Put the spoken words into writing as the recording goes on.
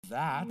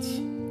that.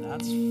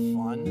 That's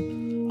fun.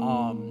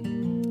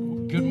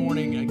 Good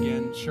morning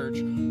again, church.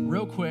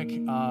 Real quick,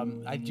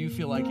 I do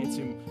feel like it's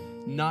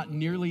not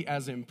nearly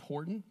as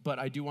important, but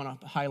I do want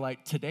to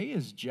highlight today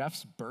is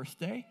Jeff's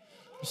birthday.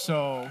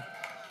 So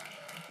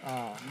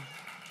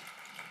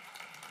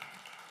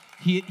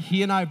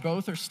he and I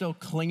both are still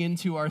clinging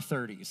to our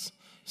 30s.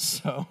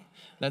 So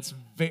that's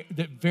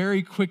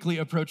very quickly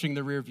approaching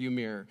the rearview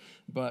mirror,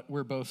 but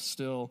we're both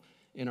still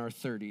in our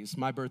 30s.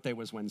 My birthday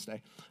was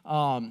Wednesday.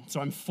 So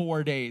I'm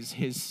 4 days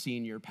his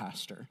senior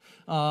pastor.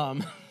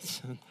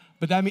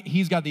 But that means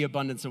he's got the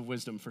abundance of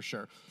wisdom for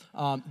sure.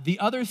 The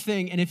other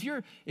thing, and if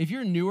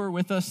you're newer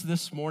with us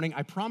this morning,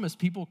 I promise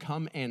people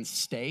come and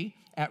stay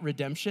at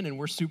Redemption, and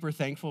we're super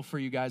thankful for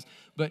you guys.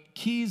 But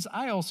Keys,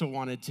 I also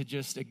wanted to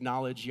just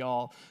acknowledge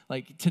y'all.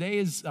 Like today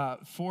is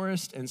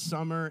Forrest and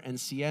Summer and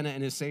Sienna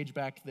and his Sage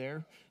back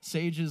there.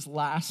 Sage's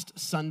last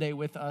Sunday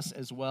with us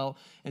as well.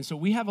 And so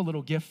we have a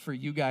little gift for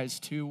you guys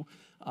too.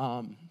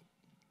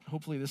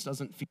 Hopefully this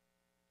doesn't feel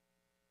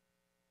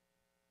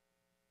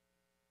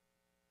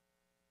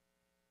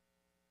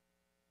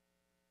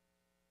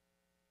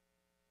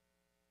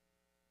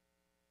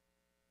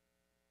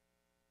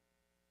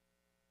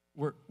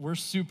We're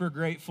super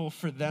grateful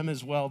for them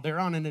as well. They're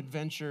on an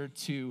adventure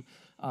to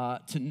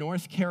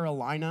North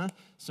Carolina.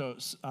 So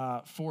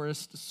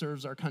Forrest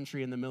serves our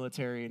country in the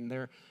military, and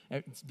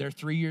their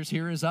 3 years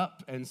here is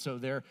up, and so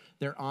they're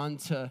on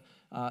to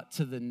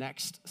the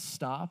next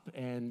stop.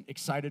 And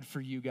excited for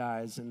you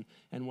guys and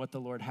what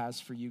the Lord has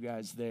for you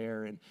guys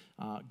there. And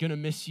gonna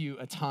miss you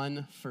a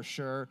ton for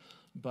sure,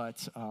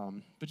 but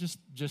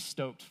just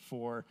stoked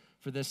for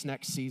this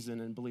next season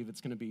and believe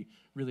it's going to be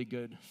really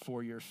good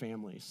for your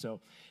family.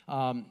 So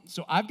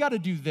I've got to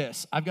do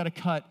this. I've got to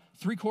cut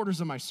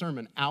 3/4 of my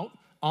sermon out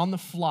on the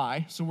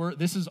fly. So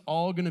this is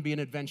all going to be an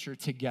adventure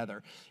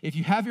together. If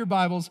you have your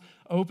Bibles,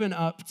 open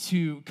up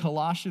to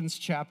Colossians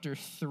chapter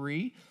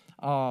 3.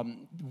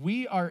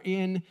 We are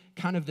in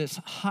kind of this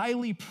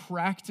highly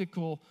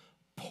practical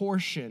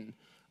portion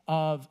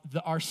of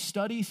our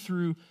study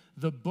through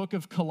the book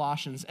of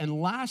Colossians.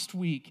 And last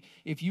week,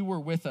 if you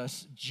were with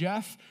us,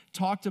 Jeff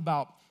talked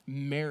about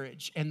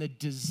marriage and the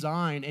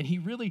design, and he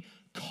really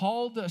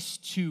called us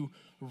to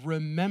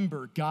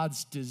remember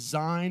God's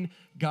design,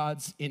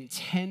 God's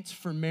intent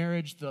for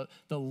marriage, the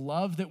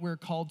love that we're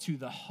called to,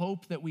 the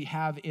hope that we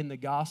have in the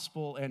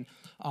gospel. And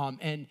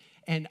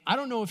I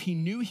don't know if he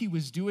knew he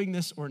was doing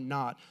this or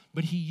not,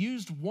 but he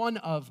used one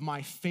of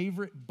my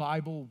favorite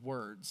Bible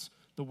words,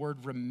 the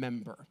word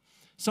remember.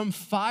 Some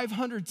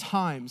 500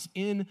 times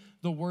in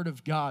the Word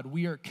of God,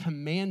 we are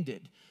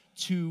commanded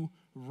to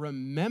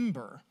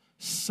remember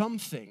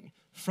something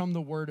from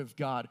the Word of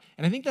God.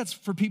 And I think that's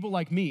for people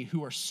like me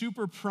who are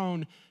super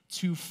prone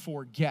to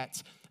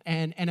forget.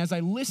 And as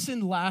I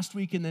listened last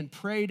week and then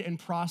prayed and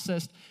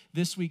processed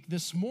this week,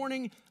 this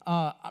morning,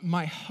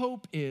 my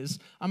hope is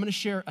I'm going to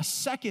share a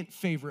second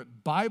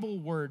favorite Bible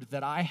word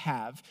that I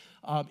have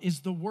is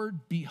the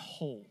word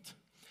behold.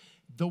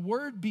 The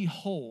word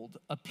behold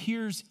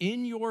appears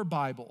in your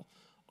Bible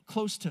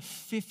close to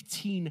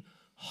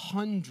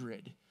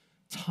 1,500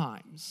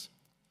 times.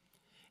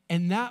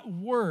 And that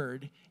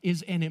word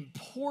is an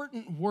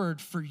important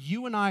word for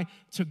you and I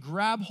to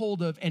grab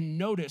hold of and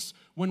notice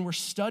when we're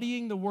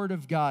studying the Word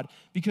of God.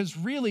 Because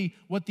really,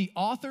 what the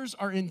authors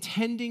are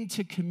intending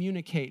to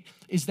communicate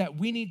is that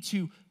we need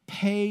to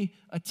pay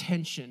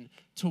attention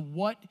to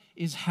what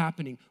is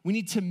happening. We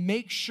need to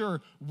make sure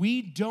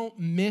we don't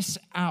miss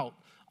out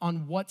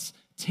on what's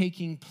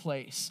taking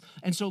place.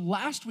 And so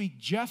last week,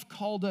 Jeff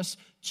called us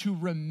to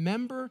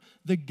remember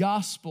the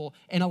gospel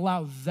and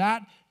allow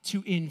that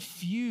to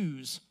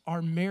infuse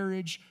our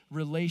marriage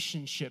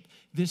relationship.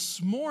 This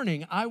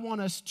morning, I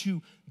want us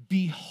to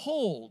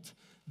behold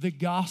the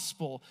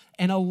gospel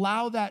and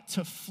allow that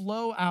to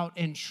flow out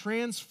and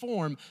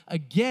transform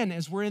again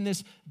as we're in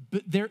this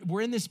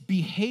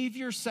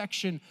behavior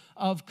section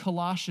of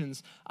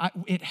Colossians.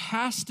 It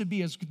has to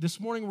be, as this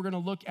morning we're going to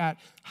look at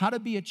how to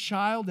be a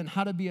child and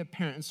how to be a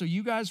parent. And so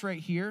you guys right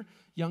here,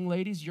 young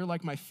ladies, you're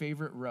like my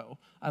favorite row.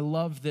 I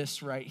love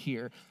this right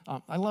here.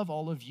 I love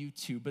all of you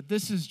too, but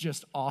this is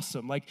just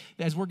awesome. Like,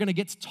 as we're going to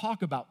get to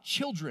talk about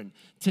children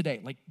today,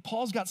 like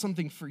Paul's got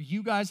something for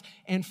you guys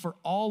and for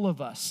all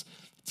of us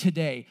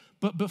today.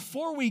 But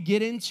before we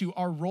get into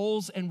our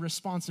roles and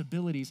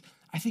responsibilities,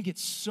 I think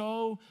it's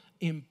so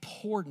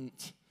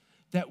important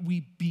that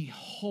we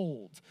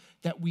behold,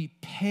 that we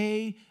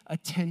pay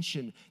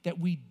attention, that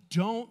we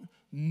don't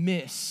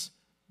miss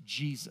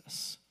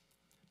Jesus.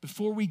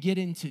 Before we get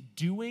into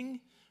doing,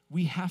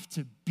 we have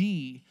to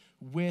be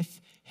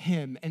with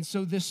him. And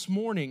so this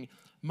morning,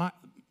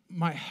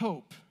 my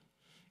hope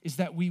is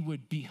that we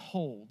would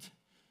behold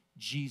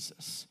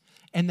Jesus.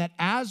 And that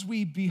as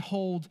we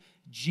behold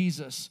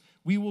Jesus,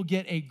 we will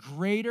get a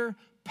greater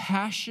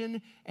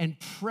passion and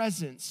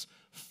presence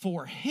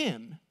for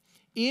him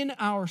in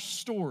our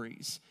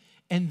stories.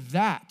 And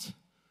that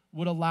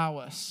would allow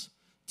us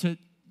to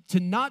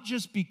not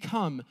just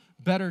become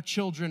better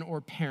children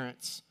or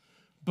parents,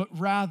 but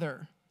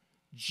rather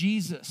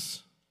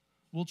Jesus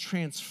will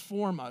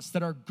transform us,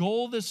 that our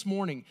goal this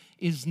morning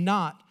is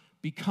not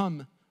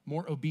become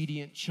more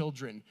obedient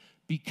children,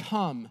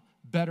 become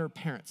better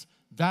parents.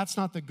 That's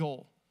not the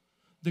goal.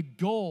 The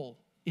goal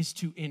is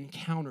to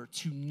encounter,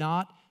 to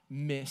not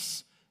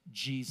miss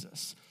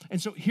Jesus.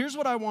 And so here's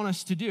what I want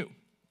us to do.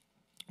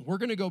 We're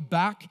going to go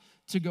back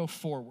to go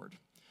forward.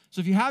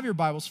 So if you have your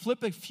Bibles,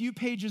 flip a few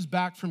pages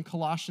back from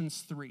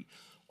Colossians 3.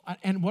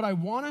 And what I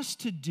want us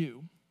to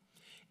do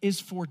is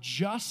for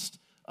just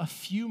a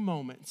few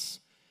moments,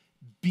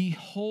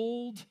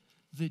 behold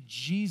the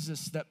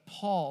Jesus that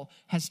Paul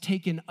has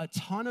taken a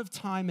ton of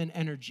time and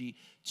energy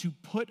to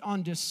put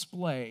on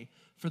display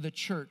for the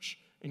church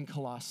in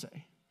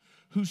Colossae,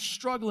 who's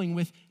struggling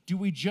with, do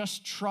we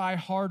just try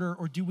harder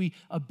or do we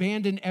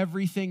abandon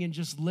everything and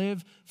just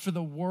live for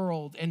the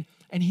world?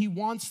 And he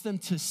wants them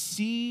to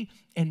see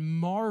and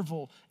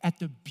marvel at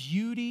the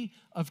beauty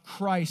of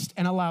Christ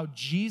and allow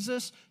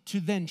Jesus to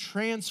then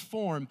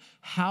transform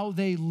how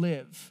they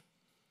live.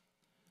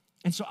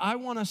 And so I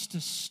want us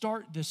to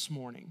start this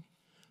morning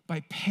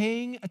by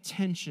paying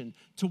attention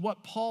to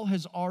what Paul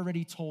has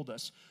already told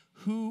us.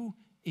 Who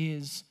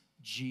is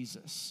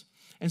Jesus?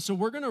 And so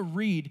we're going to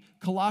read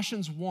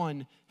Colossians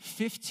 1,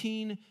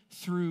 15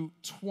 through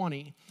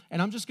 20.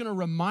 And I'm just going to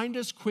remind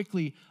us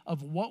quickly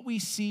of what we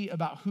see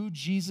about who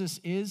Jesus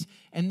is.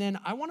 And then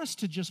I want us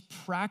to just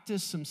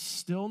practice some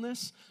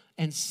stillness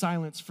and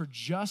silence for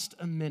just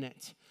a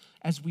minute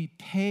as we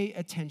pay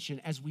attention,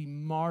 as we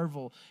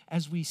marvel,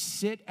 as we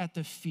sit at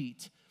the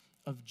feet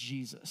of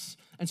Jesus.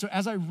 And so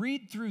as I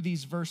read through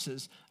these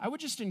verses, I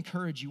would just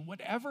encourage you,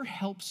 whatever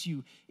helps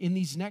you in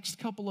these next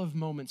couple of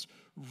moments,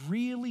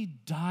 really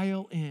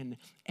dial in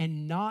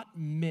and not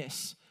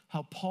miss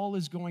how Paul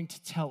is going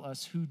to tell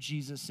us who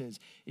Jesus is.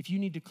 If you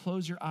need to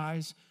close your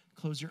eyes,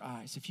 close your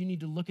eyes. If you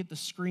need to look at the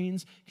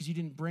screens because you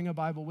didn't bring a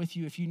Bible with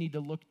you, if you need to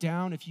look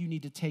down, if you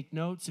need to take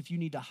notes, if you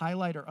need to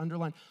highlight or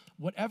underline,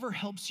 whatever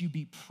helps you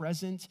be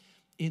present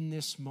in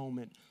this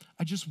moment.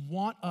 I just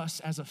want us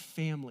as a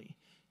family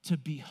to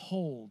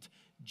behold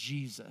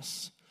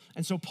Jesus.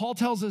 And so Paul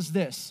tells us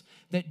this,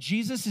 that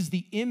Jesus is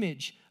the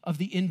image of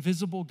the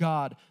invisible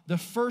God, the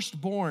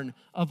firstborn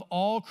of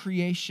all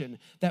creation,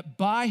 that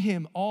by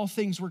him all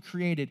things were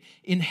created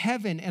in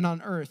heaven and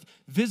on earth,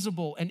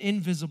 visible and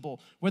invisible,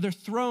 whether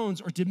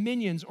thrones or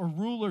dominions or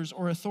rulers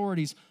or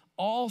authorities,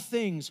 all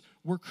things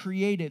were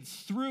created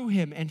through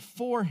him and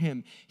for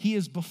him. He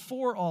is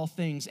before all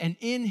things, and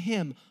in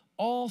him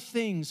all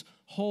things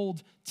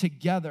hold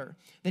together.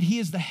 That he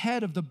is the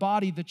head of the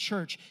body, the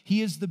church.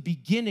 He is the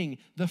beginning,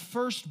 the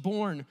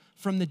firstborn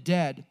from the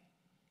dead,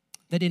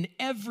 that in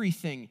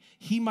everything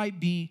he might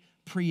be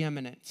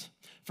preeminent.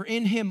 For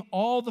in him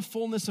all the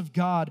fullness of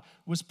God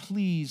was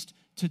pleased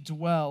to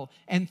dwell,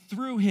 and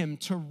through him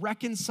to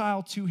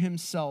reconcile to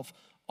himself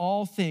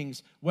all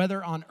things,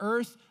 whether on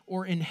earth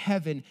or in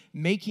heaven,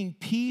 making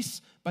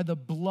peace by the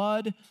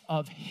blood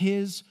of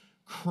his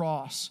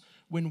cross.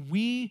 When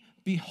we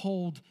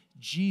behold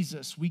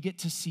Jesus, we get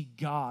to see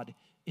God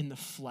in the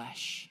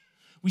flesh.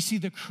 We see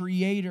the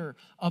creator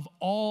of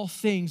all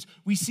things.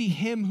 We see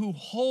him who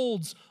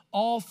holds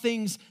all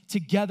things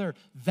together.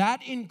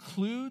 That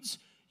includes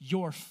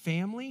your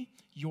family,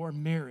 your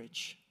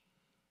marriage.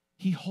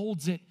 He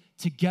holds it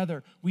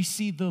together. We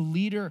see the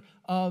leader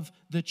of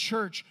the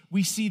church.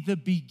 We see the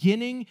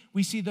beginning.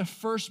 We see the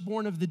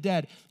firstborn of the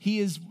dead. He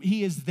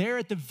is there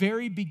at the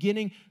very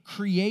beginning,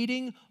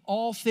 creating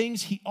all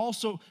things.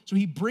 So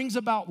he brings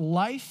about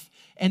life,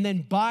 and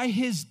then by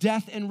his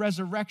death and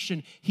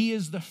resurrection, he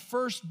is the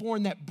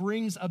firstborn that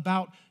brings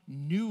about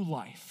new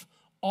life.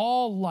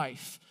 All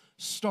life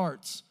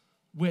starts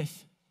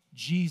with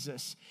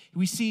Jesus.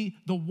 We see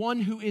the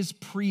one who is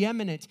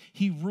preeminent.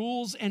 He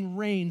rules and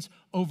reigns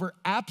over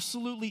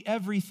absolutely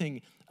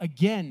everything,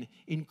 again,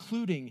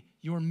 including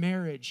your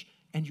marriage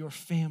and your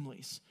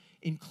families,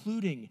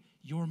 including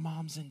your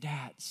moms and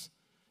dads.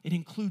 It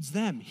includes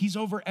them. He's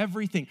over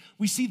everything.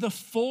 We see the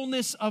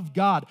fullness of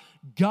God.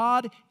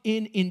 God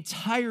in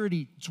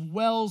entirety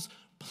dwells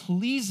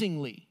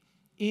pleasingly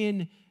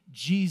in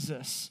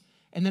Jesus.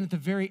 And then at the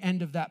very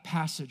end of that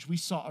passage, we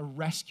saw a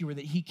rescuer,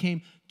 that he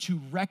came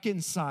to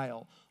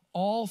reconcile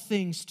all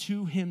things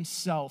to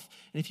himself.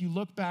 And if you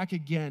look back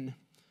again,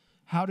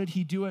 how did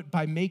he do it?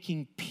 By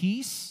making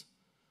peace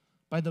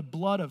by the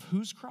blood of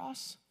whose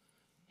cross?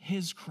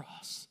 His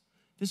cross.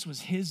 This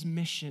was his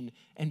mission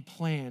and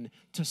plan,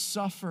 to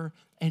suffer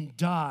and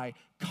die,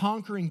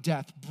 conquering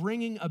death,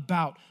 bringing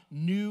about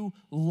new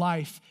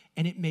life,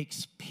 and it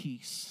makes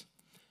peace.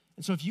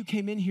 And so if you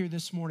came in here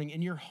this morning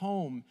and your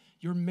home,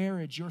 your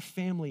marriage, your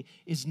family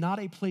is not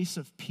a place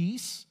of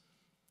peace,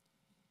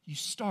 you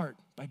start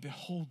by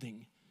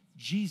beholding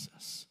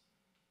Jesus.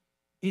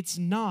 It's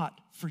not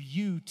for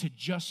you to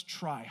just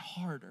try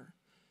harder.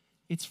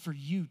 It's for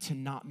you to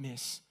not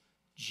miss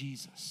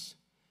Jesus.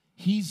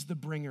 He's the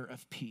bringer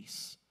of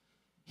peace.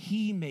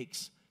 He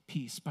makes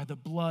peace by the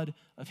blood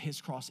of his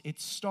cross.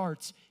 It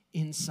starts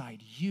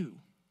inside you.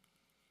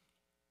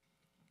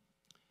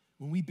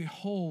 When we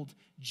behold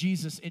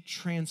Jesus, it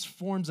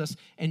transforms us,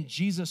 and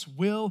Jesus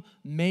will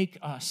make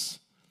us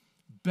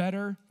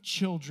better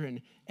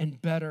children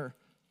and better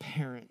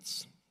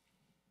parents.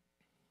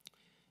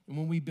 And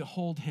when we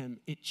behold him,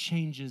 it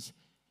changes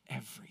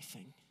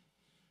everything.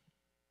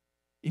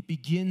 It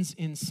begins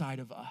inside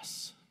of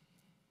us.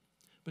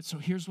 But so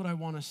here's what I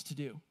want us to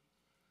do.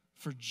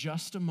 For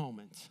just a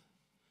moment,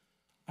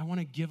 I want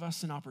to give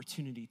us an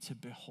opportunity to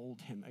behold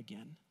him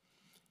again.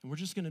 And we're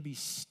just going to be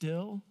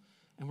still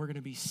and we're going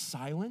to be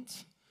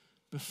silent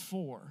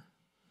before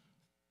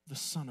the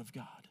Son of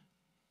God.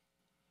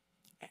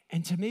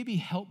 And to maybe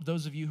help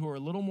those of you who are a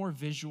little more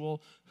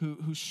visual,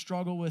 who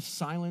struggle with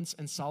silence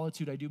and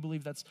solitude, I do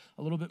believe that's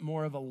a little bit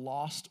more of a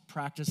lost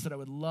practice that I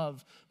would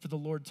love for the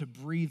Lord to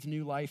breathe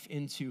new life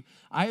into.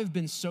 I have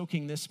been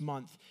soaking this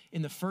month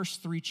in the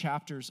first 3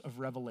 chapters of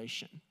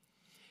Revelation.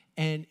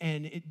 And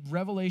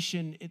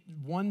Revelation,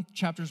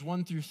 chapters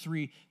 1 through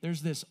 3,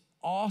 there's this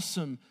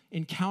awesome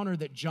encounter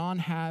that John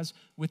has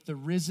with the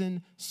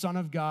risen Son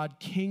of God,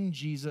 King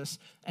Jesus.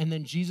 And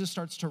then Jesus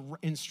starts to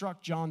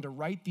instruct John to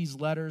write these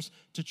letters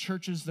to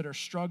churches that are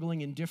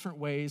struggling in different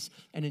ways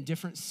and in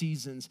different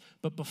seasons.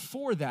 But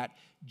before that,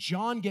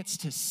 John gets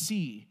to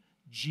see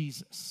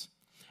Jesus.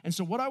 And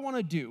so what I want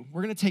to do,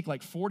 we're going to take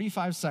like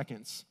 45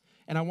 seconds,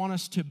 and I want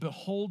us to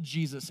behold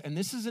Jesus. And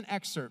this is an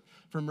excerpt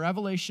from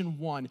Revelation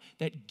 1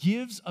 that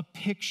gives a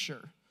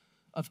picture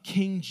of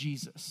King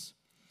Jesus.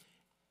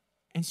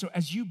 And so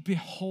as you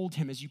behold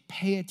him, as you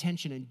pay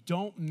attention and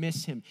don't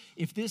miss him,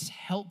 if this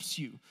helps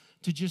you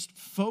to just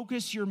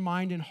focus your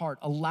mind and heart,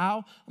 I'm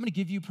going to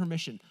give you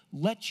permission.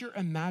 Let your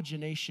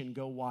imagination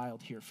go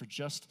wild here for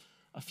just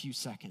a few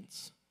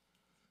seconds.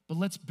 But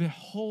let's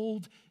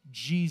behold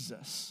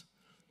Jesus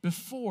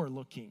before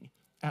looking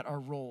at our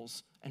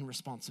roles and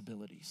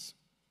responsibilities.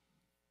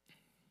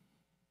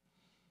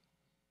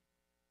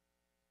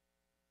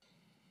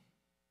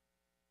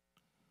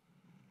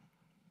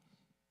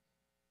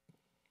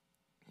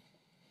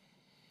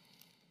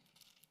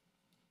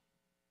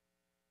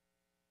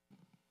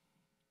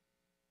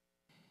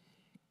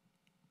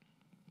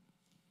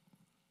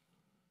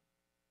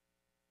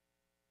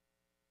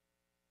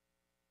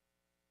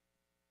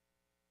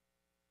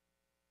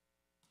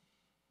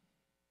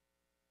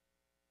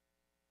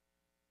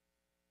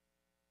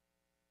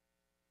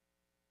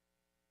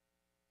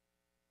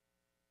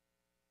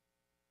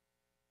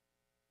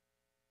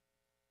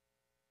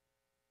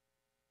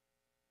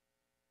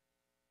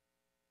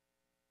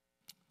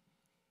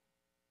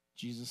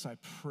 Jesus, I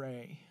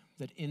pray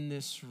that in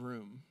this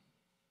room,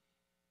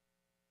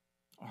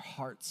 our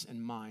hearts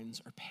and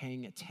minds are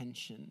paying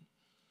attention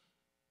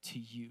to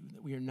you,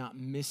 that we are not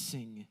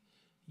missing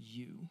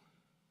you.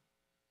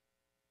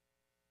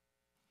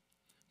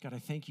 God, I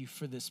thank you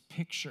for this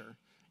picture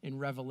in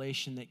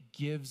Revelation that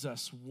gives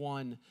us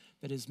one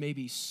that is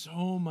maybe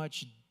so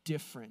much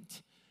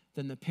different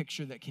than the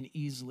picture that can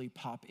easily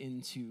pop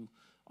into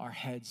our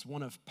heads,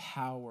 one of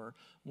power,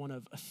 one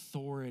of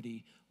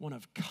authority, one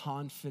of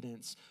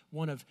confidence,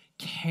 one of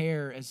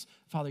care. As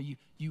Father,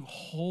 you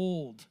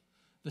hold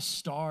the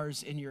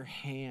stars in your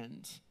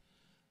hand,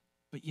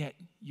 but yet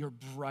you're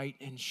bright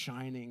and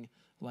shining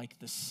like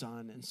the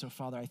sun. And so,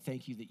 Father, I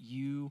thank you that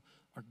you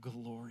are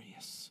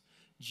glorious.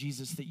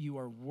 Jesus, that you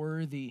are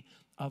worthy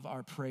of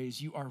our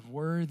praise. You are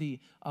worthy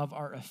of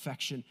our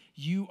affection.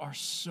 You are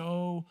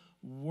so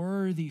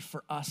worthy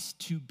for us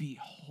to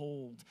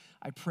behold.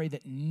 I pray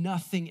that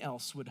nothing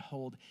else would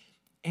hold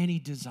any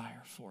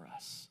desire for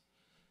us,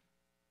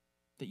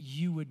 that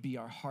you would be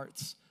our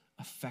heart's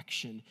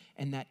affection,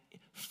 and that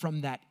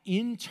from that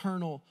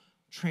internal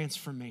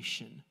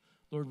transformation,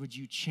 Lord, would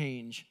you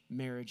change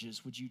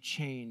marriages? Would you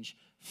change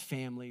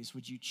families?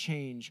 Would you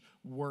change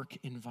work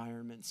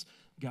environments?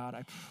 God,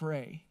 I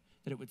pray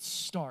that it would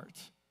start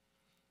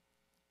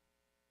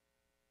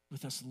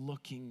with us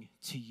looking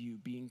to you,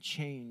 being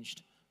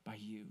changed by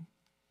you.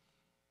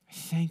 I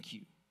thank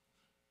you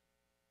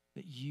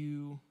that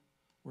you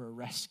were a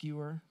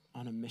rescuer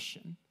on a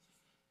mission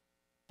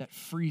that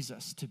frees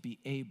us to be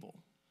able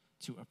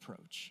to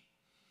approach.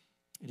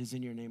 It is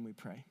in your name we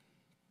pray.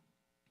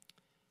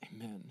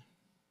 Amen.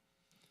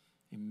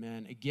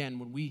 Amen. Again,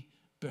 when we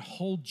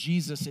behold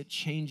Jesus, it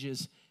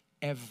changes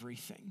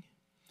everything.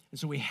 And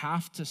so we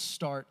have to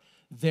start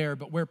there.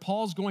 But where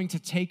Paul's going to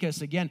take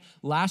us, again,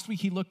 last week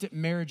he looked at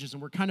marriages,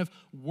 and we're kind of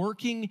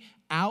working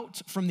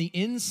out from the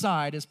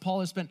inside as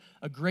Paul has spent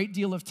a great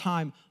deal of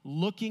time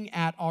looking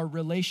at our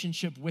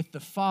relationship with the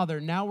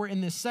Father. Now we're in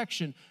this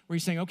section where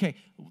he's saying, okay,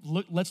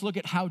 let's look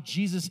at how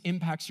Jesus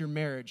impacts your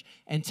marriage.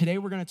 And today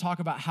we're going to talk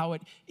about how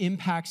it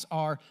impacts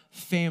our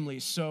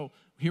families. So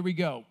here we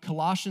go.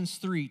 Colossians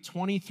 3,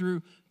 20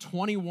 through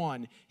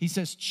 21. He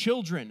says,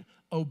 children,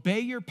 obey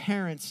your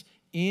parents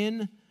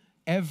in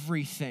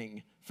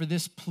everything, for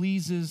this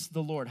pleases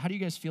the Lord. How do you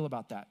guys feel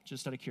about that?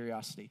 Just out of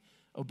curiosity.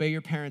 Obey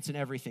your parents in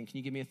everything. Can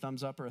you give me a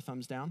thumbs up or a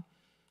thumbs down?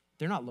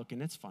 They're not looking.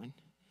 It's fine.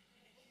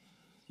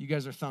 You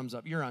guys are thumbs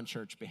up. You're on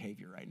church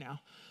behavior right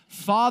now.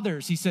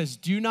 Fathers, he says,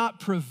 do not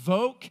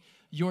provoke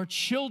your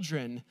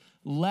children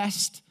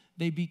lest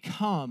they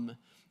become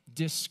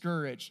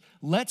discouraged.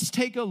 Let's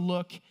take a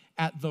look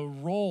at the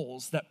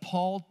roles that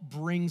Paul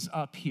brings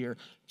up here.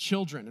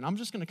 Children, and I'm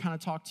just going to kind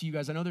of talk to you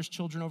guys. I know there's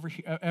children over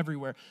here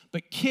everywhere,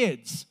 but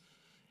kids,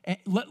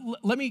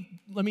 let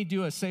me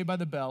do a Saved by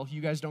the Bell.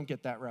 You guys don't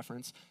get that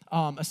reference.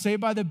 A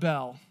Saved by the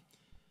Bell.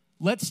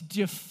 Let's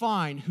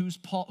define who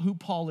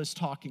Paul is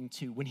talking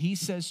to when he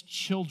says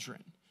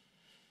children.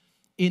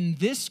 In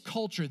this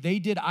culture, they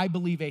did, I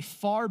believe, a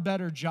far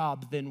better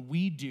job than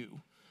we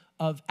do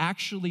of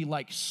actually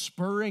like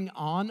spurring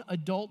on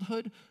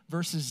adulthood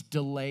versus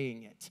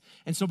delaying it.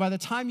 And so by the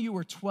time you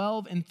were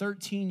 12 and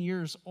 13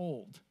 years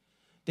old,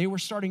 they were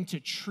starting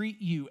to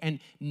treat you and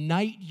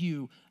knight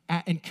you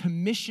and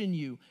commission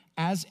you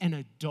as an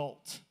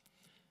adult.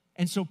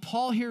 And so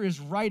Paul here is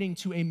writing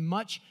to a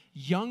much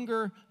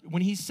younger,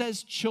 when he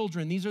says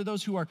children, these are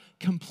those who are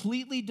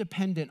completely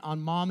dependent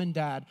on mom and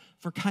dad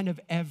for kind of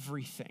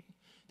everything.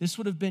 This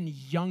would have been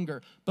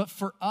younger. But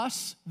for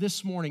us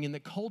this morning, in the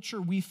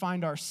culture we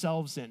find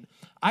ourselves in,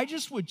 I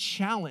just would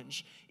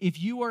challenge, if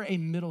you are a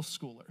middle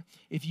schooler,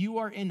 if you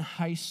are in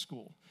high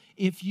school,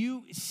 if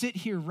you sit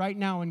here right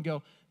now and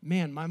go,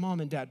 man, my mom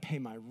and dad pay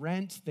my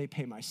rent, they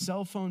pay my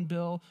cell phone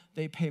bill,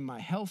 they pay my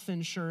health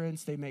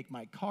insurance, they make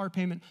my car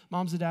payment.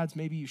 Moms and dads,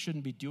 maybe you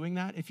shouldn't be doing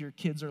that if your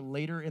kids are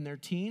later in their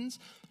teens,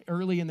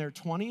 early in their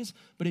 20s.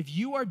 But if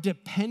you are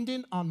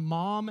dependent on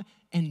mom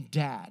and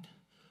dad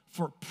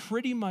for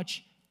pretty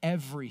much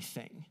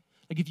everything,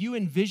 like if you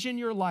envision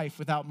your life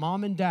without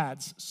mom and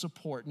dad's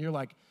support and you're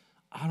like,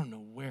 I don't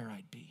know where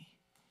I'd be.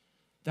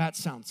 That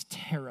sounds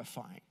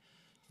terrifying.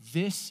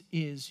 This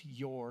is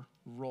your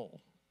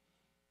role.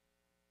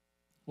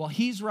 Well,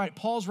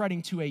 Paul's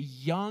writing to a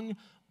young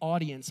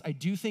audience. I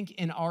do think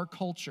in our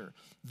culture,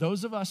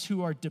 those of us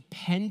who are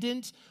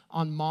dependent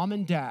on mom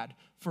and dad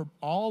for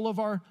all of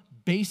our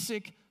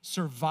basic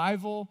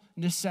survival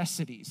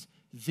necessities,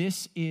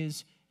 this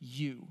is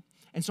you.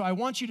 And so I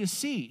want you to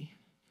see,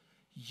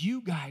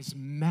 you guys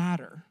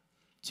matter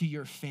to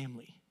your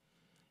family.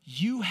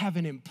 You have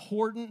an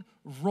important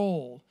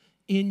role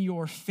in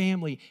your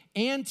family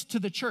and to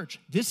the church.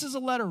 This is a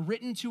letter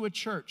written to a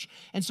church.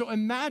 And so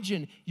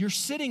imagine you're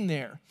sitting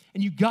there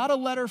and you got a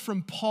letter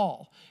from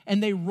Paul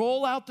and they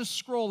roll out the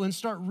scroll and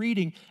start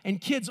reading, and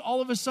kids,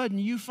 all of a sudden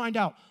you find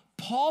out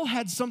Paul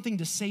had something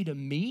to say to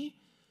me.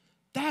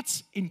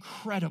 That's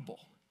incredible.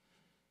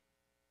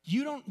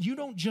 You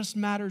don't just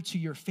matter to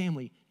your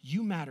family,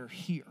 you matter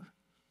here.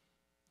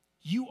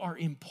 You are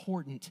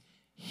important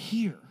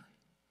here.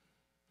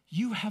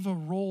 You have a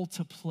role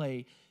to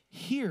play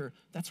here.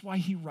 That's why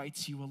he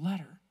writes you a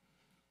letter.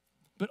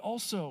 But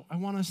also, I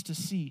want us to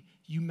see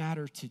you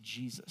matter to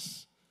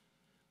Jesus.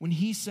 When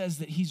he says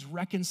that he's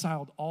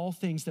reconciled all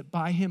things, that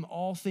by him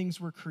all things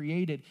were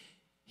created,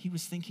 he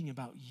was thinking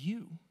about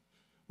you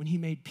when he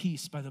made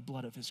peace by the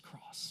blood of his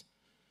cross.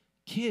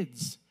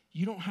 Kids,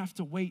 you don't have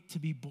to wait to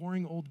be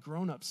boring old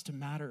grown-ups to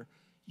matter.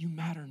 You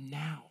matter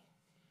now.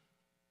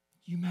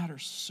 You matter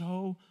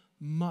so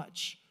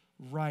much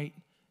right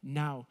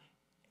now.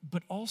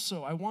 But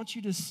also, I want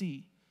you to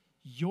see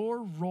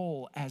your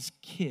role as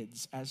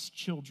kids, as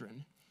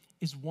children,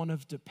 is one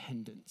of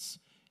dependence.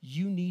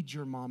 You need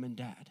your mom and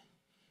dad,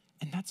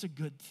 and that's a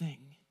good thing.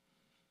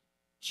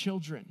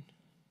 Children,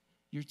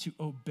 you're to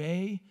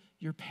obey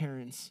your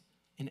parents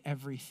in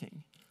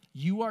everything.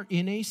 You are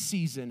in a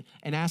season,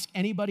 and ask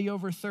anybody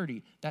over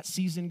 30, that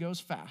season goes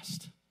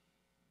fast,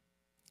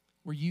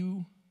 where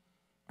you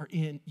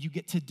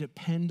get to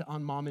depend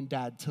on mom and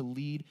dad to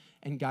lead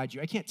and guide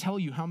you. I can't tell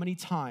you how many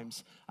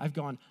times I've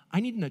gone,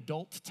 I need an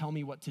adult to tell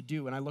me what to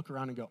do. And I look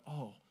around and go,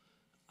 oh,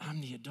 I'm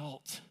the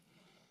adult.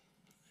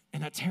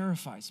 And that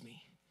terrifies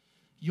me.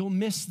 You'll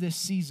miss this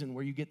season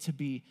where you get to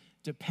be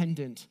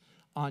dependent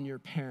on your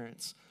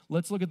parents.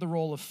 Let's look at the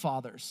role of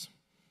fathers.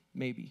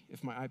 Maybe,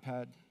 if my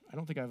iPad, I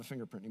don't think I have a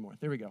fingerprint anymore.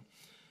 There we go.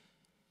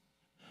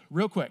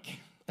 Real quick,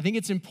 I think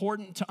it's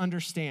important to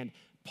understand.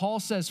 Paul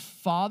says,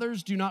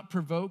 fathers, do not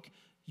provoke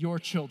your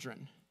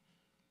children.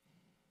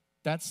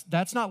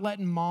 That's not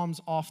letting moms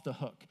off the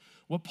hook.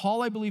 What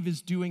Paul, I believe,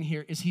 is doing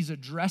here is he's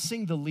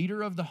addressing the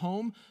leader of the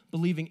home,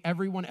 believing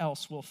everyone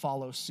else will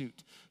follow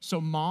suit.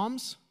 So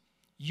moms,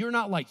 you're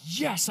not like,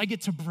 yes, I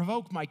get to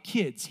provoke my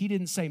kids. He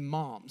didn't say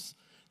moms.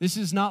 This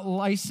is not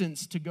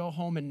licensed to go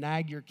home and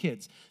nag your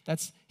kids.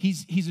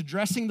 He's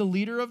addressing the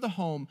leader of the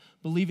home,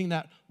 believing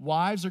that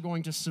wives are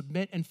going to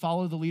submit and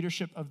follow the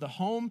leadership of the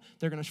home.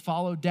 They're going to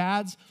follow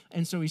dads.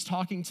 And so he's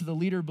talking to the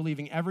leader,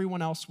 believing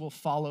everyone else will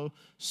follow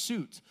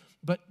suit.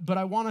 But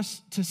I want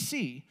us to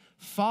see,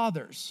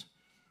 fathers,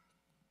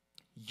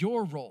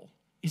 your role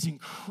is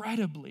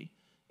incredibly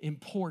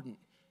important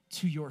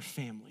to your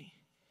family.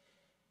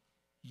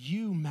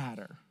 You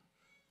matter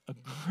a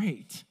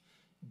great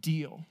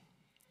deal.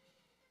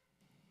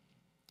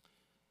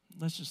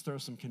 Let's just throw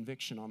some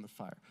conviction on the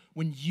fire.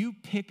 When you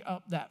pick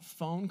up that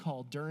phone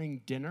call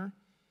during dinner,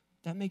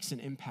 that makes an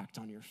impact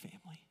on your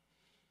family.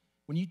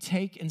 When you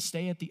take and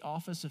stay at the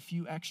office a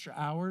few extra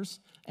hours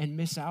and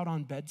miss out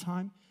on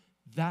bedtime,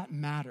 that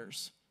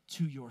matters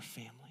to your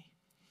family.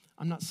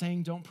 I'm not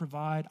saying don't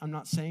provide. I'm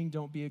not saying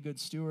don't be a good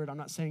steward. I'm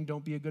not saying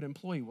don't be a good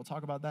employee. We'll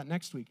talk about that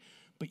next week.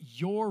 But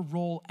your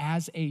role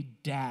as a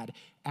dad,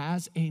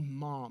 as a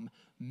mom,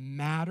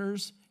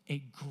 matters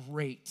a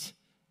great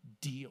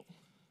deal.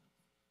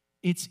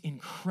 It's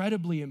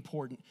incredibly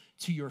important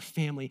to your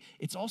family.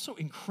 It's also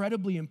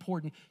incredibly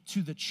important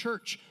to the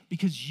church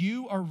because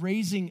you are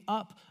raising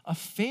up a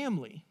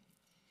family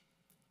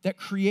that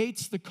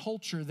creates the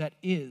culture that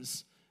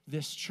is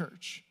this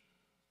church,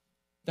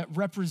 that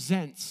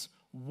represents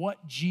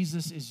what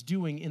Jesus is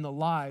doing in the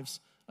lives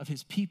of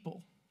his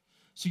people.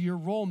 So your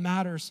role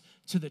matters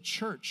to the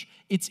church.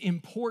 It's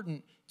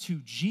important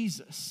to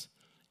Jesus.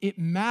 It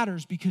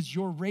matters because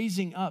you're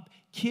raising up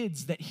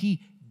kids that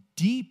he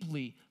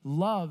deeply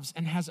loves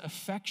and has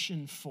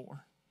affection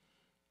for.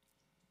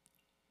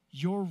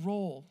 Your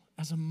role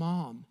as a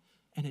mom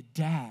and a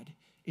dad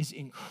is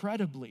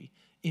incredibly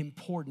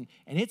important.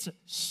 And it's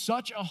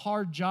such a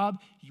hard job.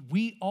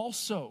 We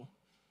also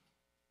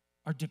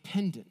are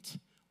dependent.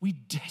 We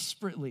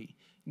desperately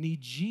need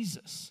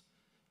Jesus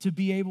to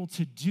be able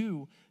to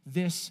do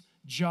this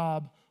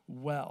job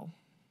well.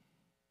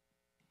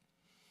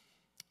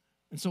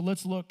 And so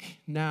let's look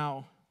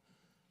now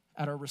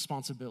at our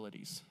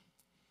responsibilities.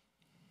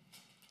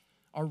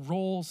 Our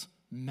roles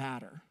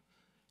matter,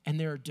 and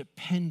they're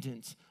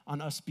dependent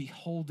on us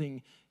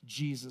beholding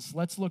Jesus.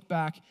 Let's look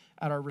back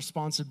at our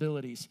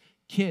responsibilities.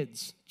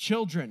 Kids,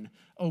 children,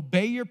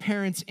 obey your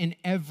parents in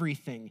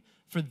everything,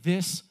 for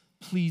this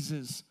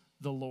pleases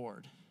the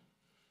Lord.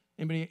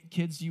 Anybody,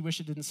 kids, do you wish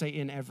it didn't say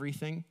in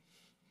everything?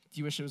 Do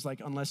you wish it was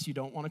like, unless you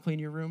don't want to clean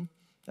your room?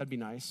 That'd be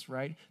nice,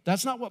 right?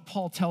 That's not what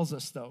Paul tells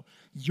us, though.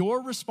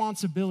 Your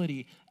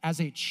responsibility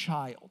as a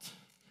child,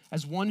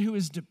 as one who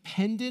is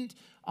dependent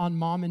on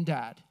mom and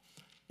dad,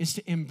 is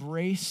to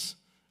embrace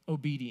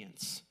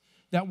obedience.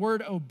 That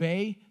word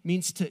obey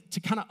means to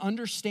kind of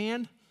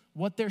understand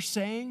what they're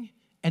saying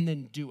and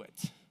then do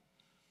it.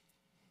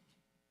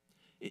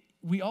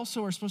 We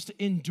also are supposed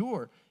to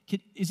endure.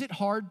 Is it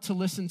hard to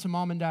listen to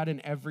mom and dad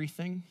in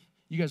everything?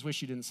 You guys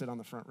wish you didn't sit on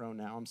the front row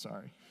now, I'm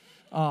sorry.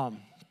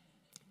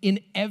 In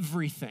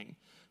everything.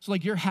 So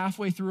like you're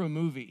halfway through a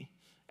movie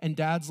and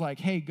dad's like,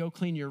 hey, go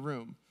clean your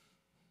room.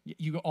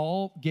 You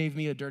all gave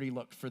me a dirty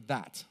look for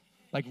that,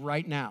 like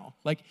right now.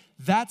 Like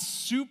that's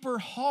super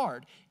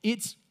hard.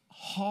 It's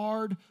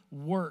hard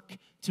work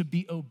to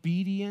be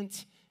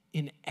obedient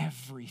in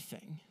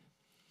everything.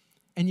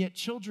 And yet,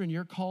 children,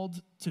 you're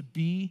called to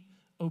be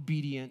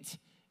obedient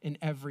in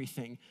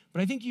everything.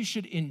 But I think you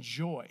should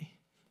enjoy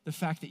the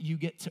fact that you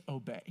get to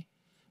obey.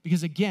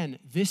 Because again,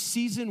 this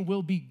season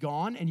will be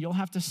gone and you'll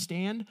have to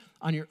stand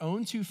on your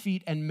own 2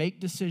 feet and make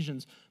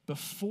decisions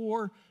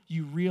before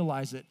you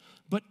realize it.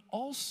 But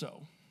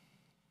also,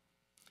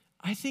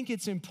 I think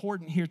it's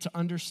important here to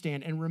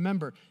understand and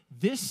remember,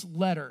 this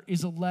letter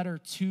is a letter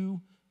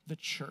to the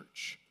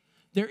church.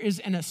 There is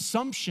an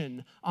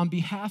assumption on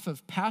behalf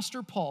of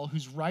Pastor Paul,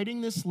 who's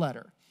writing this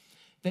letter,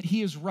 that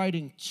he is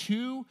writing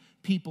to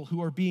people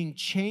who are being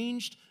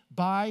changed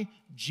by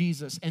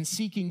Jesus and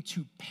seeking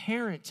to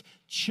parent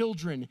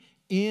children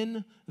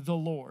in the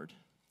Lord.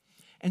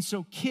 And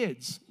so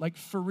kids, like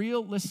for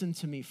real, listen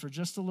to me for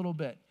just a little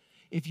bit.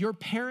 If your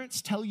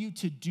parents tell you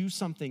to do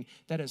something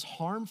that is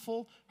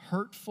harmful,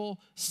 hurtful,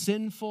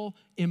 sinful,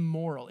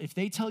 immoral, if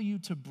they tell you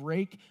to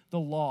break the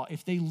law,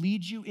 if they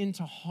lead you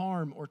into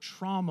harm or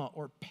trauma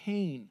or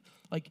pain,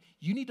 like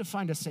you need to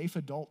find a safe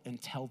adult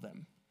and tell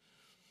them.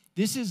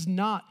 This is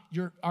not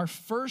our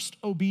first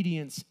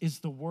obedience is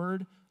the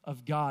word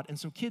of God. And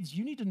so kids,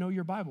 you need to know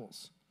your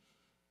Bibles.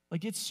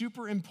 Like it's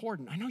super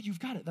important. I know you've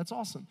got it. That's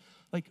awesome.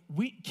 Like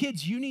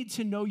kids, you need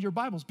to know your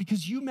Bibles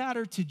because you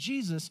matter to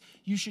Jesus.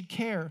 You should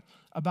care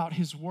about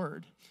his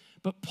word.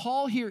 But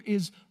Paul here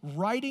is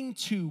writing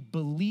to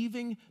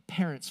believing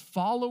parents,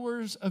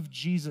 followers of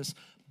Jesus,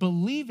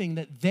 believing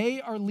that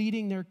they are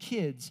leading their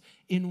kids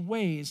in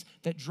ways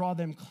that draw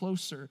them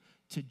closer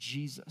to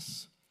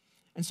Jesus.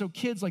 And so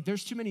kids, like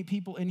there's too many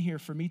people in here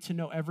for me to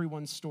know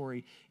everyone's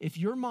story. If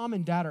your mom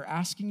and dad are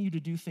asking you to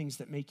do things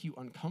that make you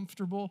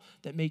uncomfortable,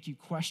 that make you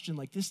question,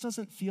 like this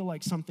doesn't feel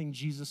like something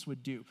Jesus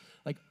would do.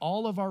 Like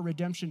all of our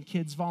Redemption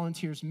Kids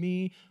volunteers,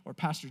 me or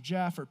Pastor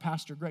Jeff or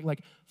Pastor Greg,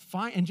 like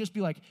fine, and just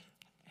be like,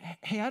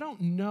 hey, I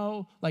don't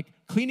know, like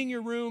cleaning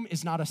your room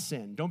is not a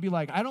sin. Don't be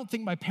like, I don't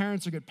think my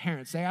parents are good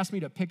parents. They asked me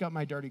to pick up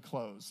my dirty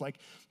clothes. Like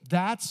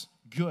that's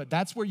good.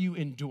 That's where you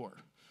endure.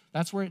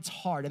 That's where it's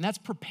hard. And that's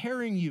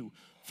preparing you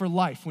for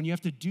life when you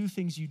have to do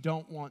things you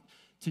don't want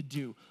to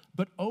do.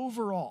 But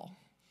overall,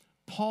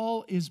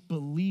 Paul is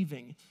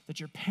believing that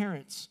your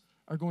parents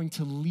are going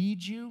to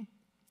lead you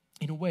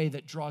in a way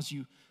that draws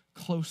you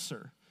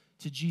closer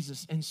to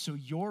Jesus. And so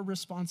your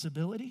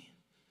responsibility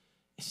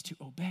is to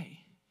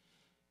obey,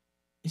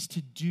 is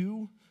to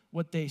do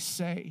what they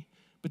say.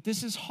 But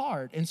this is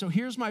hard. And so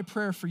here's my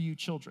prayer for you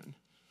children,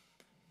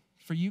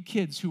 for you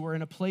kids who are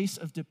in a place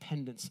of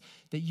dependence,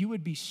 that you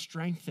would be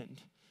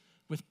strengthened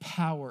with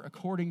power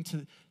according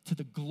to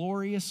the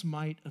glorious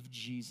might of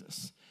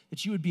Jesus,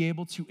 that you would be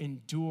able to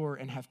endure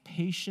and have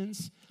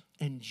patience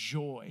and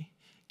joy.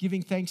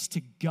 giving thanks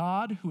to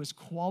God who has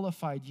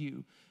qualified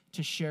you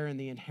to share in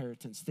the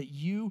inheritance, that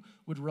you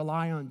would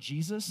rely on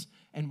Jesus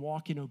and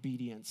walk in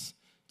obedience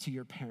to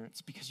your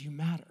parents because you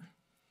matter.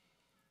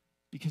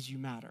 Because you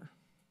matter.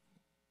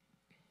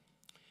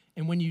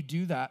 And when you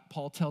do that,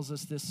 Paul tells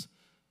us this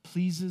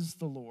pleases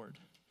the Lord.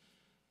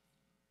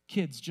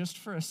 Kids, just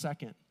for a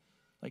second,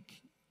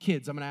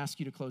 kids, I'm going to ask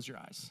you to close your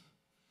eyes.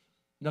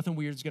 Nothing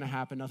weird's going to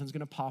happen. Nothing's going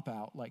to pop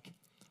out.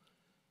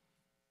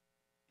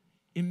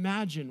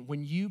 Imagine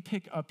when you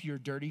pick up your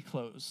dirty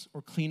clothes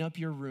or clean up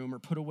your room or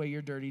put away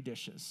your dirty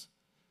dishes.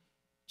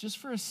 Just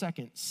for a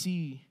second,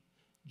 see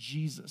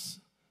Jesus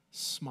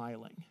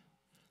smiling.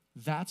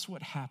 That's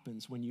what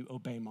happens when you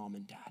obey mom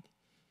and dad.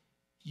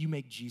 You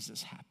make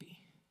Jesus happy.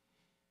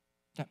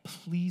 That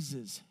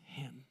pleases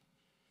him.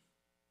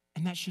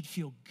 And that should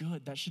feel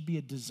good. That should be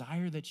a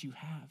desire that you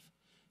have.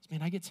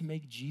 Man, I get to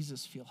make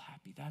Jesus feel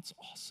happy. That's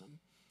awesome.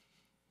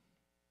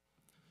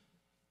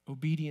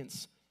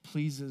 Obedience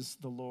pleases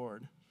the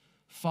Lord.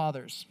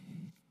 Fathers,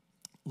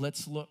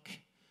 let's look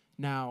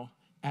now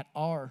at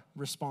our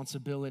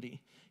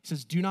responsibility. He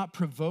says, do not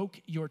provoke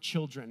your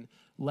children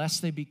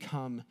lest they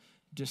become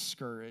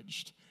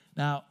discouraged.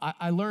 Now,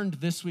 I learned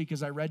this week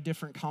as I read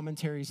different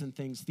commentaries and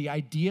things, the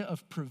idea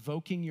of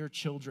provoking your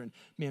children,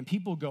 man,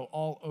 people go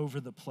all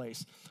over the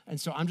place. And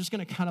so I'm just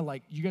going to kind of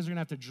you guys are going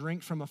to have to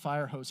drink from a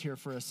fire hose here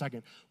for a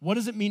second. What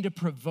does it mean to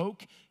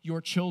provoke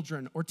your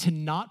children or to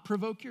not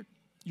provoke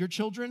your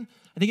children?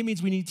 I think it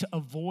means we need to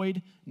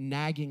avoid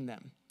nagging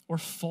them or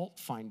fault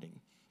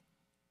finding,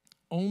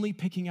 only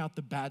picking out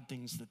the bad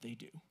things that they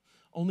do.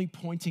 Only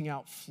pointing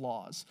out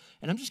flaws.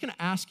 And I'm just going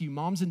to ask you,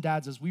 moms and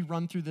dads, as we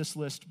run through this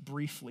list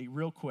briefly,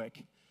 real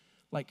quick,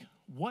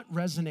 what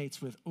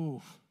resonates with,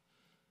 ooh,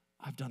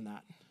 I've done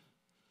that.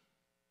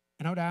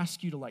 And I would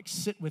ask you to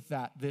sit with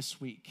that this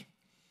week.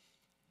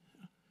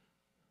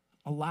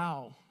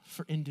 Allow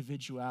for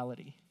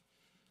individuality.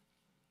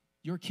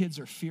 Your kids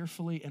are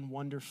fearfully and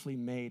wonderfully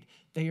made.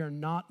 They are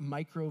not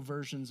micro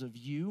versions of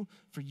you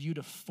for you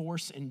to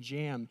force and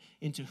jam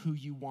into who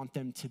you want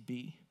them to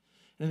be.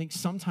 And I think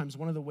sometimes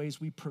one of the ways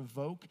we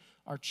provoke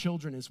our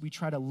children is we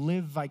try to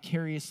live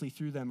vicariously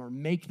through them or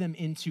make them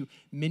into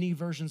mini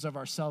versions of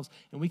ourselves,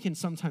 and we can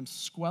sometimes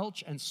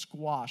squelch and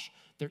squash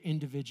their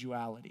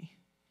individuality.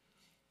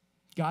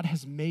 God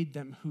has made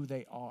them who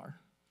they are,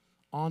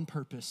 on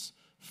purpose,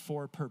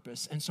 for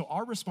purpose. And so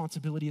our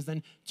responsibility is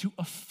then to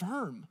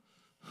affirm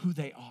who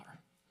they are.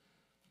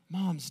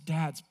 Moms,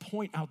 dads,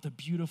 point out the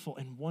beautiful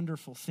and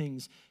wonderful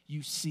things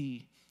you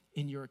see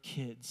in your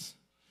kids.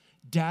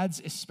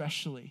 Dads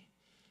especially.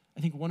 I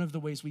think one of the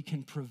ways we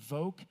can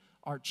provoke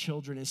our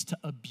children is to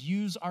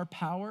abuse our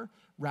power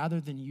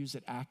rather than use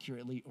it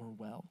accurately or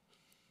well.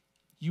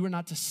 You are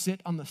not to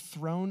sit on the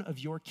throne of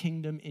your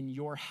kingdom in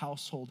your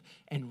household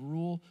and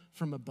rule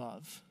from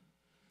above,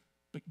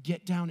 but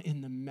get down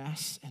in the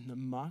mess and the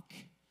muck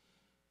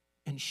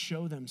and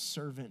show them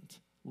servant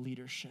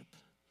leadership.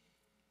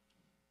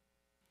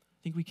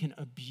 I think we can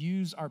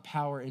abuse our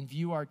power and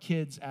view our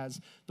kids as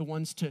the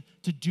ones to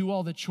do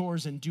all the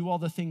chores and do all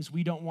the things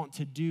we don't want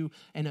to do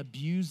and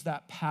abuse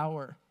that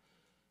power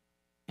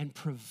and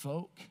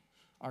provoke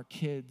our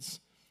kids.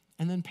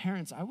 And then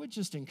parents, I would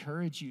just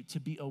encourage you to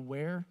be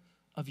aware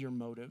of your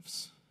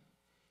motives.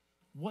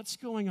 What's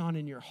going on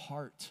in your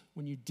heart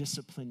when you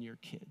discipline your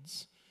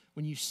kids,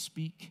 when you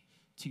speak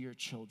to your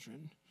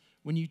children,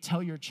 when you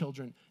tell your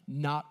children,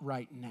 not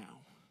right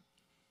now?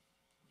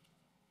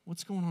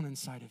 What's going on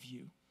inside of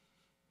you?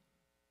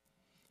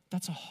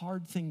 That's a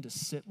hard thing to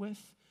sit with,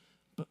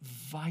 but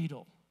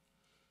vital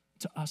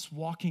to us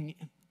walking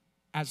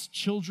as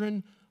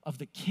children of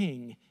the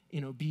King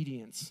in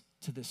obedience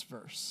to this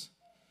verse.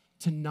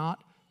 To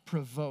not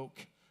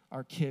provoke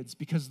our kids,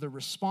 because the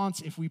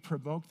response, if we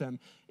provoke them,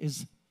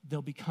 is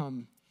they'll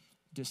become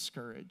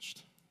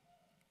discouraged.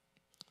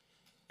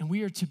 And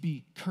we are to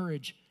be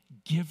courage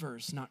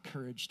givers, not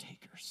courage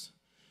takers.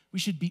 We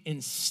should be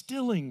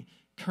instilling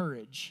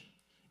courage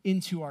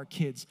into our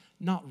kids,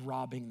 not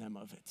robbing them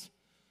of it.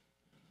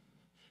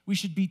 We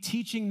should be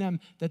teaching them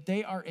that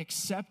they are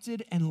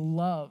accepted and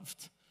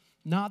loved,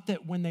 not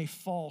that when they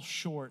fall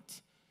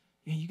short,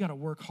 you got to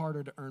work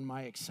harder to earn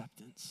my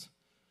acceptance.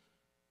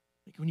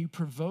 When you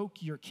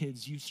provoke your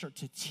kids, you start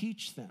to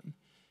teach them,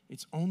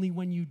 it's only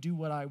when you do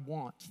what I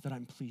want that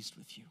I'm pleased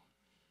with you.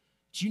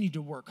 But you need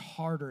to work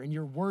harder, and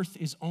your worth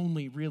is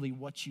only really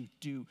what you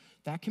do.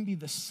 That can be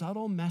the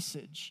subtle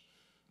message,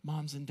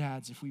 moms and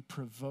dads, if we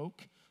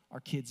provoke our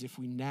kids, if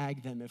we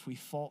nag them, if we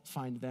fault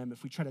find them,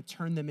 if we try to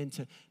turn them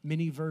into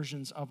mini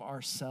versions of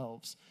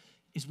ourselves,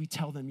 is we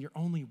tell them, you're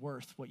only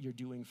worth what you're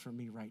doing for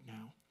me right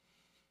now.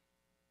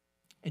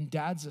 And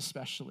dads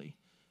especially,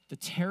 the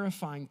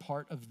terrifying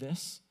part of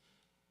this,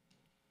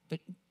 that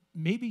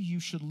maybe you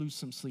should lose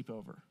some sleep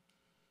over,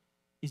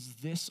 is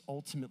this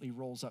ultimately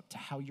rolls up to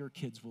how your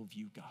kids will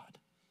view God.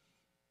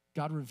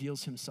 God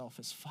reveals himself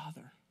as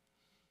Father,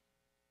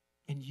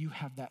 and you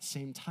have that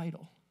same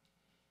title.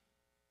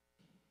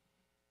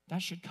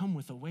 That should come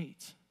with a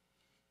weight.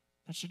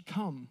 That should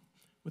come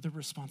with a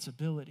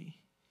responsibility.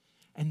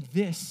 And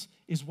this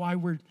is why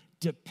we're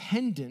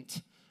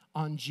dependent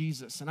on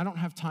Jesus. And I don't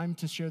have time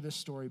to share this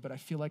story, but I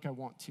feel like I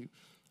want to.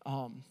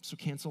 So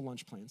cancel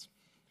lunch plans.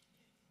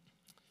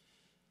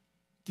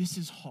 This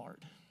is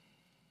hard.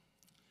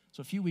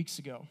 So a few weeks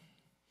ago,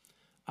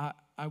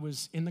 I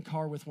was in the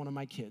car with one of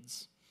my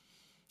kids,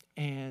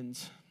 and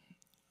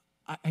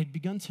I had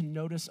begun to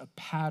notice a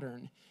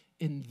pattern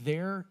in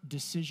their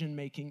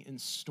decision-making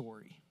and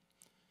story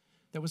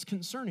that was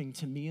concerning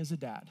to me as a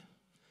dad.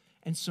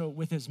 And so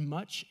with as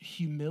much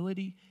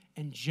humility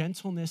and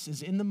gentleness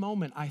as in the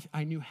moment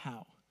I knew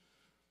how,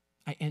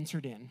 I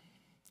entered in,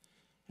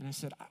 and I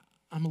said,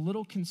 I'm a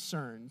little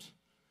concerned.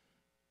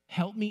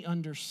 Help me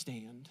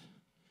understand.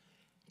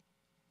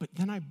 But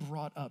then I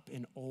brought up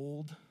an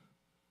old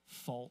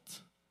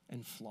fault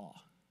and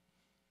flaw.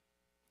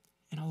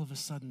 And all of a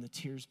sudden, the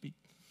tears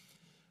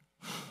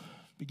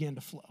began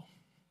to flow.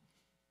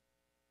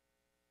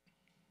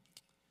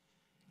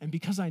 And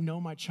because I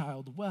know my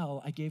child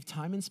well, I gave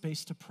time and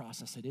space to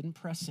process. I didn't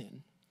press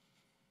in.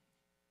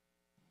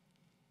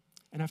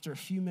 And after a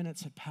few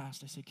minutes had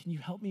passed, I said, can you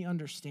help me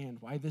understand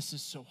why this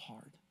is so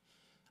hard?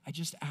 I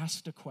just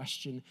asked a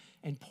question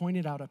and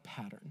pointed out a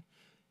pattern.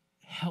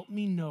 Help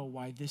me know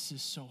why this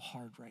is so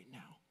hard right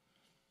now.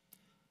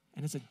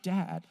 And as a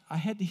dad, I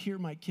had to hear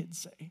my kids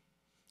say,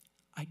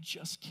 I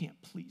just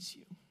can't please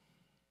you.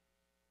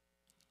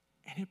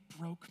 And it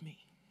broke me.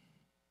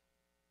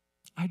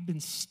 I'd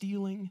been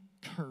stealing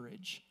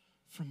courage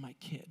from my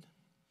kid.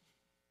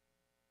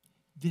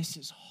 This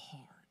is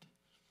hard.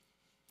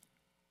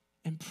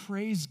 And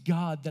praise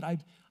God that I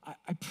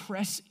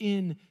press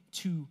in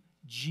to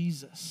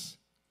Jesus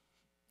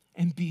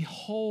and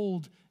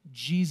behold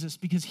Jesus,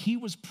 because he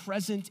was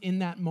present in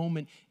that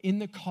moment in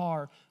the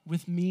car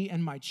with me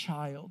and my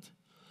child.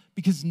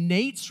 Because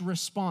Nate's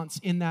response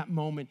in that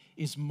moment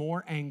is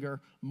more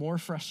anger, more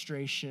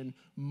frustration,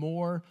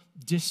 more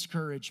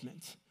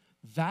discouragement.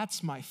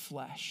 That's my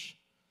flesh.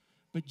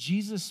 But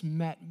Jesus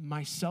met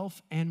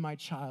myself and my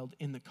child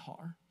in the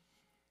car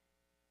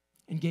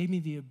and gave me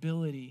the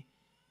ability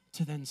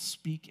to then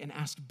speak and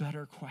ask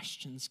better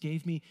questions,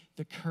 gave me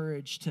the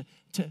courage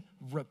to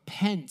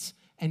repent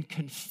and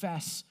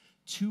confess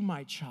to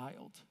my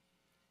child.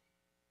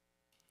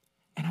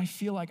 And I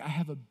feel like I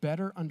have a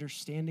better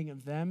understanding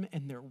of them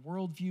and their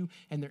worldview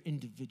and their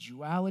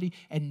individuality.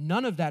 And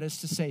none of that is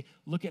to say,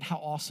 look at how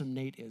awesome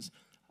Nate is.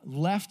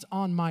 Left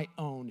on my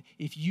own,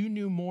 if you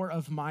knew more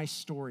of my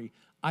story,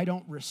 I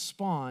don't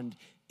respond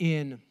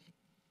in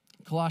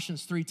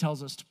Colossians 3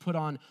 tells us to put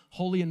on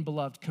holy and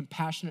beloved,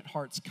 compassionate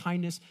hearts,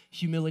 kindness,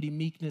 humility,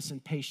 meekness,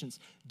 and patience.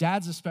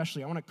 Dads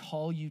especially, I want to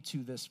call you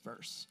to this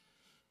verse.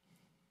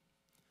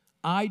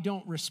 I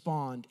don't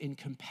respond in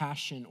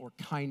compassion or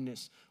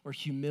kindness or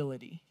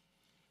humility.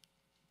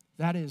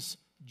 That is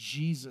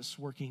Jesus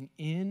working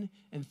in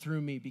and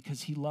through me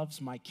because he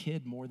loves my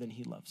kid more than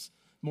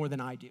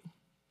I do.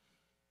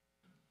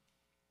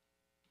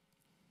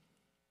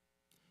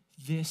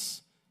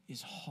 This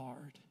is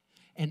hard.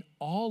 And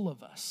all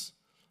of us,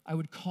 I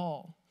would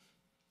call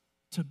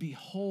to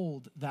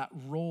behold that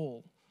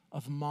role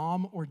of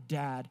mom or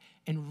dad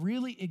and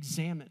really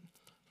examine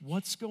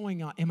what's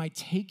going on. Am I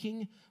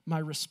taking my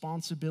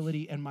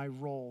responsibility and my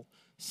role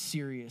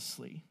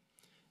seriously?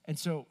 And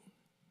so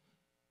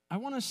I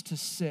want us to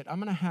sit. I'm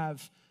going to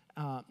have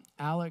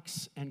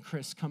Alex and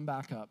Chris come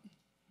back up.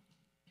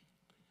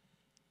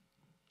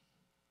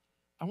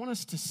 I want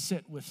us to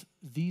sit with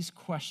these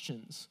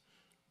questions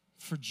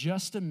for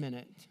just a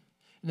minute.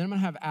 And then I'm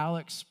going to have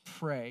Alex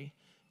pray,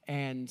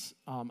 and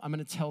I'm going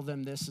to tell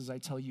them this as I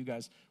tell you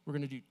guys. We're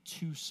going to do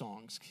 2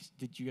 songs.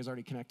 Did you guys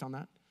already connect on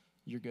that?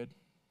 You're good?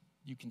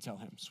 You can tell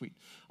him. Sweet.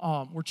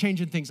 We're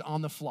changing things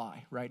on the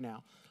fly right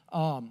now.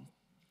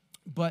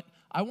 But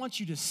I want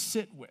you to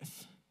sit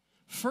with,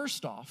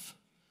 first off,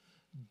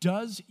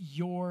 does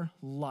your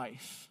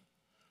life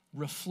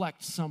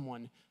reflect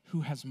someone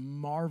who has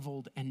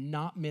marveled and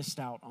not missed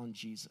out on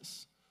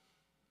Jesus?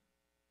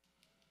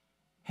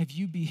 Have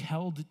you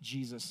beheld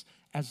Jesus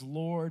as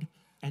Lord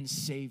and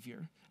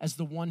Savior, as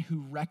the one who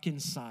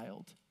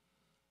reconciled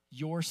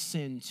your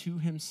sin to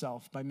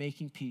himself by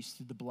making peace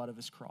through the blood of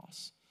his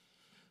cross?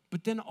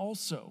 But then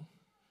also,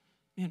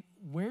 man,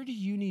 where do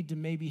you need to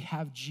maybe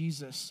have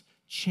Jesus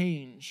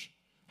change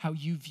how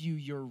you view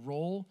your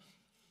role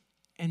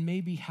and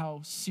maybe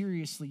how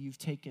seriously you've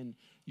taken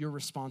your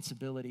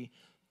responsibility?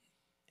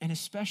 And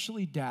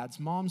especially dads,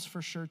 moms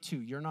for sure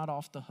too, you're not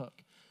off the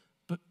hook.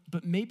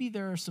 But maybe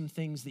there are some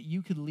things that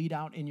you could lead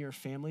out in your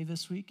family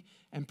this week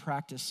and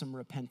practice some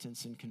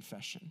repentance and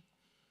confession.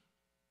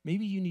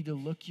 Maybe you need to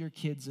look your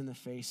kids in the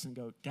face and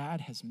go,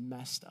 Dad has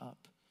messed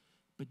up,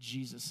 but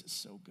Jesus is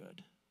so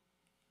good.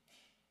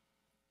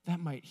 That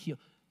might heal.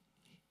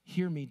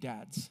 Hear me,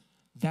 dads.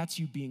 That's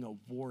you being a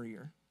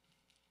warrior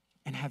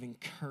and having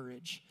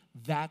courage.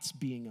 That's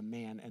being a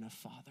man and a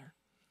father.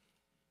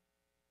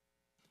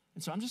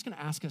 And so I'm just going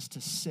to ask us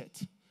to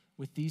sit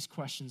with these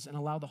questions and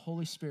allow the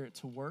Holy Spirit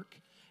to work,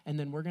 and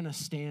then we're going to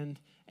stand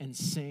and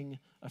sing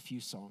a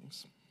few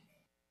songs.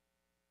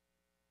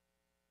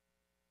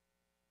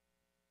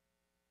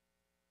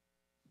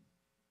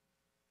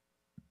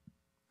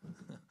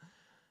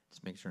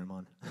 Just make sure I'm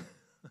on.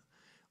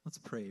 Let's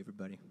pray,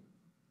 everybody.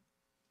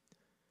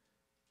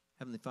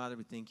 Heavenly Father,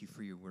 we thank you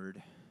for your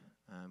word.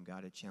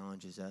 God, it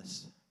challenges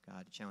us.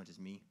 God, it challenges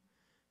me,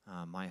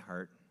 my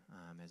heart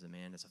as a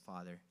man, as a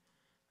father.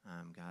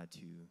 God,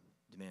 to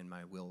demand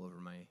my will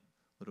over my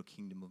little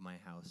kingdom of my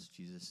house,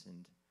 Jesus.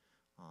 And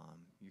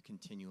you're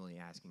continually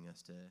asking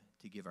us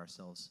to give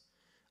ourselves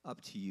up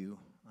to you,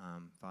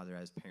 Father,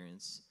 as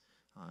parents.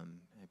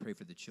 I pray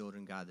for the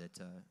children, God, that,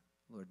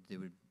 Lord, it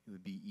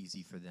would be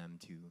easy for them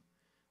to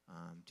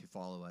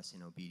follow us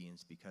in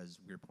obedience because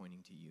we're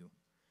pointing to you,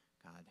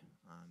 God.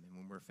 And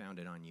when we're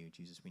founded on you,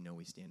 Jesus, we know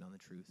we stand on the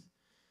truth.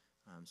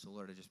 So,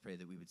 Lord, I just pray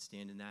that we would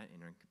stand in that,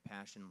 in our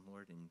compassion,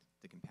 Lord, in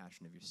the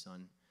compassion of your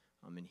Son,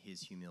 in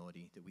his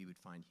humility, that we would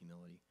find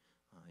humility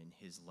in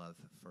his love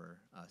for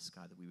us,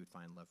 God, that we would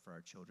find love for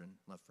our children,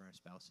 love for our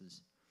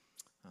spouses.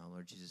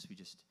 Lord Jesus, we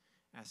just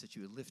ask that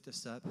you would lift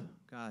us up,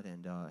 God,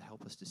 and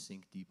help us to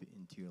sink deep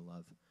into your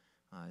love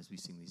as we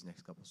sing these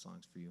next couple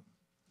songs for you.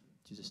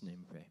 In Jesus' name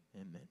we pray.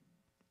 Amen.